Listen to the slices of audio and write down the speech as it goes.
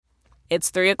It's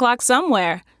 3 o'clock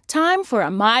somewhere. Time for a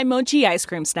My Mochi ice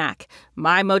cream snack.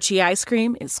 My Mochi ice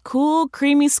cream is cool,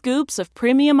 creamy scoops of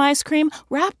premium ice cream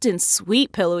wrapped in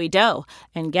sweet, pillowy dough.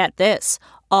 And get this,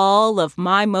 all of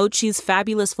My Mochi's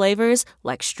fabulous flavors,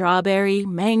 like strawberry,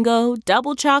 mango,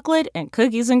 double chocolate, and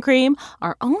cookies and cream,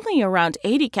 are only around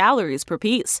 80 calories per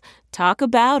piece. Talk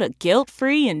about a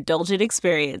guilt-free, indulgent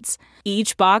experience.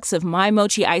 Each box of My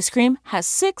Mochi ice cream has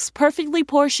 6 perfectly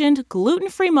portioned,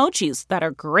 gluten-free mochis that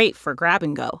are great for grab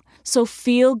and go. So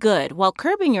feel good while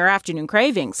curbing your afternoon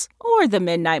cravings or the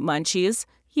midnight munchies.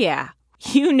 Yeah,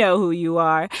 you know who you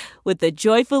are with the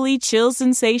joyfully chill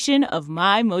sensation of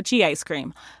My Mochi ice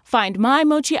cream. Find My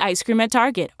Mochi ice cream at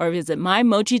Target or visit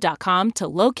MyMochi.com to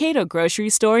locate a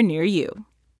grocery store near you.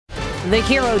 The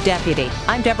Hero Deputy.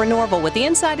 I'm Deborah Norville with the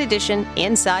Inside Edition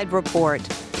Inside Report.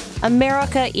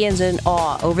 America is in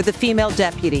awe over the female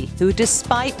deputy who,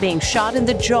 despite being shot in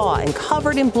the jaw and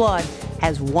covered in blood,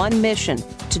 has one mission: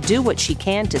 to do what she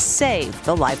can to save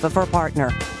the life of her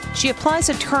partner. She applies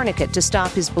a tourniquet to stop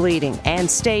his bleeding and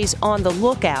stays on the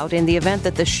lookout in the event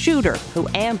that the shooter who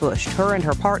ambushed her and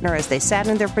her partner as they sat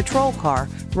in their patrol car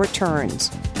returns.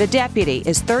 The deputy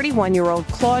is 31-year-old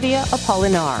Claudia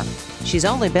Apolinar. She's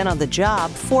only been on the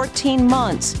job 14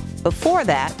 months. Before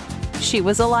that, she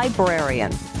was a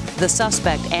librarian. The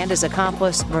suspect and his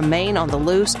accomplice remain on the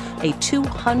loose. A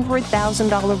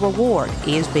 $200,000 reward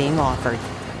is being offered.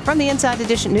 From the Inside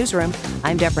Edition newsroom,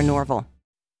 I'm Deborah Norville.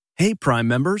 Hey, Prime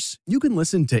members, you can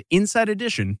listen to Inside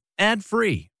Edition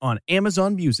ad-free on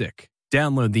Amazon Music.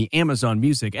 Download the Amazon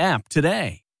Music app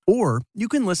today. Or you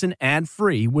can listen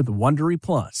ad-free with Wondery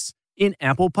Plus in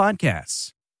Apple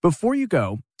Podcasts. Before you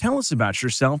go, tell us about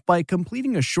yourself by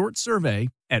completing a short survey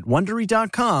at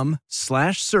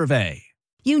Wondery.com/survey.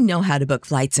 You know how to book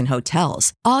flights and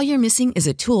hotels. All you're missing is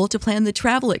a tool to plan the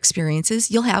travel experiences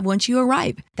you'll have once you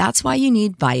arrive. That's why you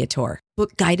need Viator.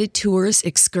 Book guided tours,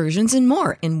 excursions, and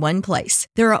more in one place.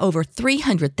 There are over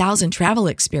 300,000 travel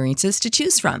experiences to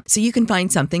choose from, so you can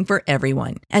find something for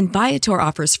everyone. And Viator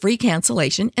offers free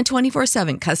cancellation and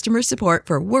 24/7 customer support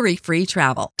for worry-free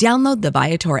travel. Download the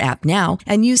Viator app now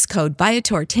and use code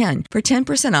Viator10 for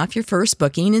 10% off your first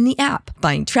booking in the app.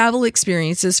 Find travel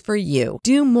experiences for you.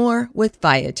 Do more with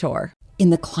Viator. In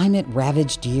the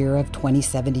climate-ravaged year of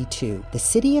 2072, the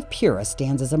city of Pura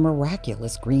stands as a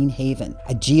miraculous green haven,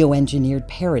 a geoengineered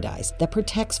paradise that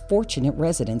protects fortunate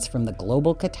residents from the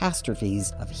global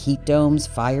catastrophes of heat domes,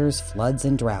 fires, floods,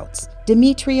 and droughts.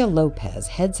 Demetria Lopez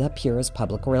heads up Pura's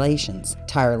public relations,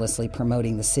 tirelessly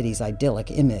promoting the city's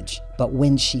idyllic image. But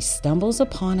when she stumbles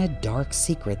upon a dark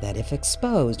secret that, if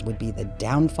exposed, would be the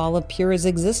downfall of Pura's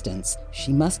existence,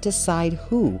 she must decide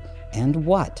who and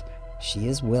what she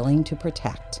is willing to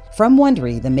protect. From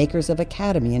Wondery, the makers of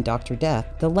Academy and Dr. Death,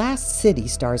 The Last City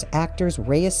stars actors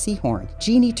Reyes Sehorn,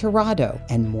 Jeannie Torrado,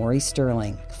 and Maury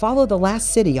Sterling. Follow The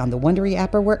Last City on the Wondery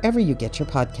app or wherever you get your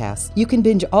podcasts. You can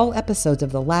binge all episodes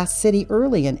of The Last City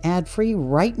early and ad-free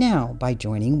right now by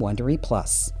joining Wondery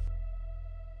Plus.